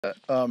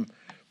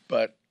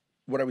But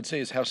what I would say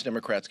is House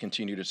Democrats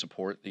continue to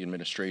support the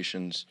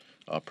administration's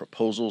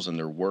proposals and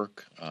their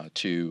work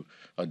to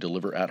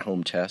deliver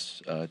at-home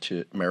tests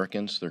to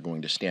Americans. They're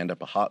going to stand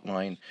up a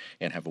hotline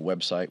and have a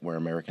website where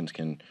Americans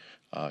can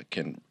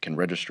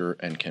register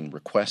and can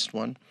request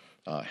one.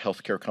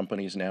 Healthcare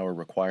companies now are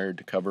required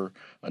to cover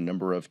a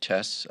number of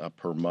tests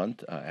per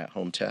month,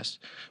 at-home tests.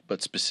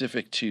 But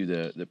specific to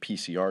the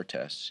PCR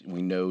tests,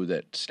 we know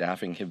that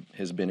staffing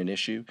has been an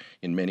issue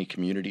in many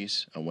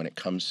communities when it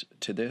comes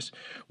to this.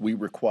 We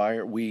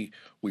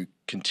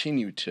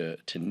continue to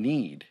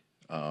need,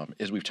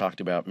 as we've talked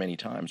about many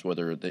times,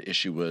 whether the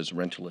issue was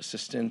rental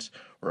assistance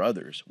or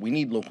others, we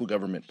need local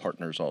government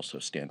partners also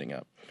standing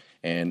up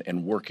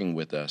and working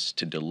with us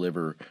to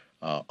deliver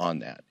on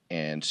that.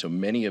 And so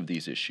many of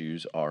these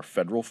issues are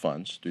federal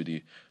funds through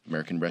the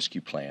American Rescue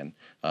Plan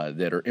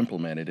that are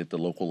implemented at the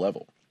local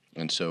level.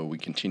 And so we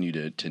continue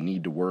to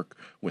need to work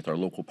with our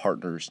local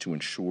partners to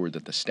ensure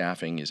that the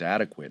staffing is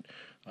adequate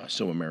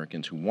so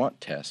Americans who want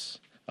tests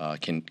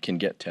can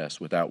get tests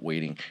without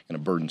waiting in a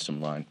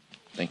burdensome line.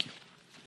 Thank you.